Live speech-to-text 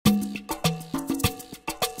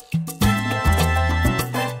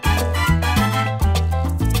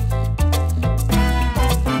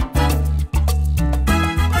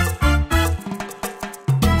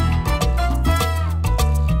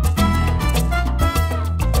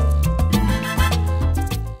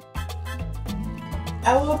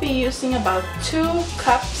I will be using about 2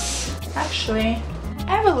 cups. Actually,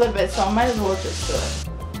 I have a little bit, so I might as well just do it.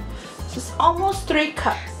 It's almost 3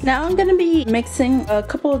 cups. Now I'm gonna be mixing a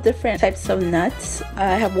couple of different types of nuts.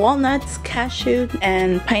 I have walnuts, cashew,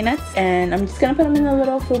 and pine nuts, and I'm just gonna put them in a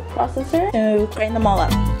little food processor to grind them all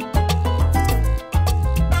up.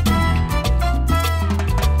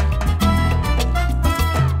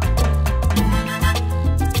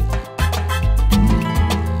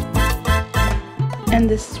 And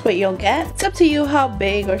this is what you'll get. It's up to you how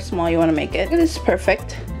big or small you want to make it. This is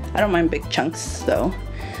perfect. I don't mind big chunks though,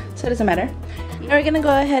 so it doesn't matter. Now we're gonna go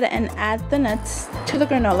ahead and add the nuts to the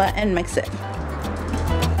granola and mix it.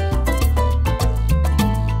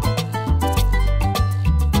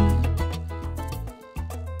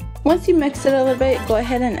 Once you mix it a little bit, go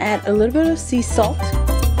ahead and add a little bit of sea salt.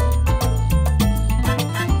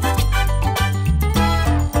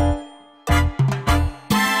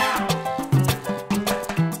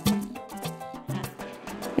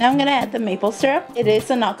 Now I'm gonna add the maple syrup. It is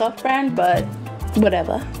a knockoff brand, but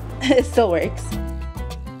whatever. It still works.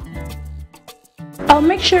 I'll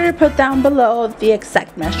make sure to put down below the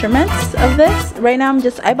exact measurements of this. Right now I'm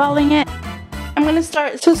just eyeballing it. I'm gonna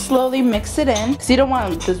start to slowly mix it in, because you don't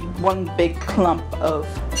want just one big clump of,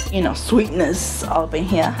 you know, sweetness all up in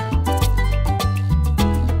here.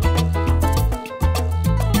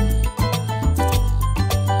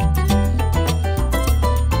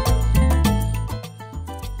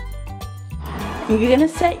 You're gonna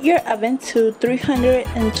set your oven to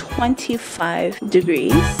 325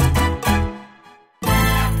 degrees.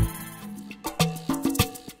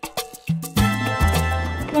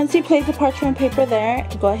 Once you place the parchment paper there,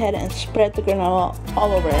 go ahead and spread the granola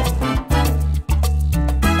all over it.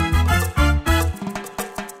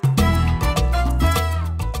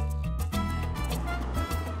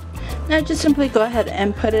 Now just simply go ahead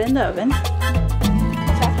and put it in the oven. So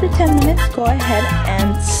after 10 minutes, go ahead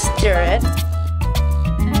and stir it.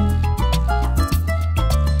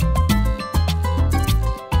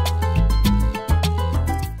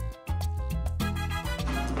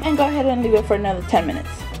 And go ahead and leave it for another 10 minutes.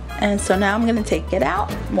 And so now I'm gonna take it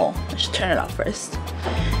out. Well, let's turn it off first.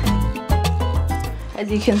 As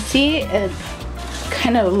you can see, it's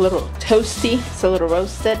kind of a little toasty. It's a little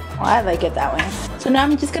roasted. Well, I like it that way. So now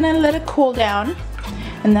I'm just gonna let it cool down,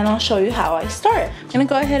 and then I'll show you how I start. I'm gonna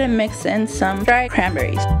go ahead and mix in some dried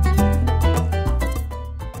cranberries.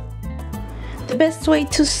 The best way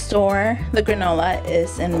to store the granola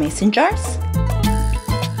is in mason jars.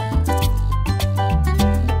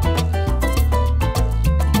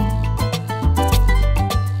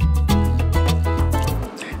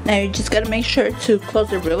 Now you just gotta make sure to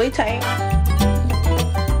close it really tight.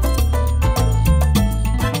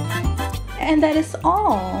 And that is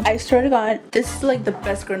all. I swear to God, this is like the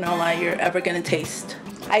best granola you're ever gonna taste.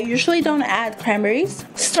 I usually don't add cranberries.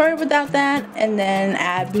 Start without that and then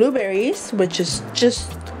add blueberries, which is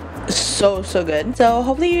just so good. So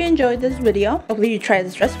hopefully you enjoyed this video. Hopefully you try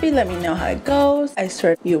this recipe. Let me know how it goes. I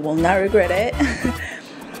swear you will not regret it.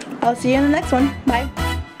 I'll see you in the next one. Bye.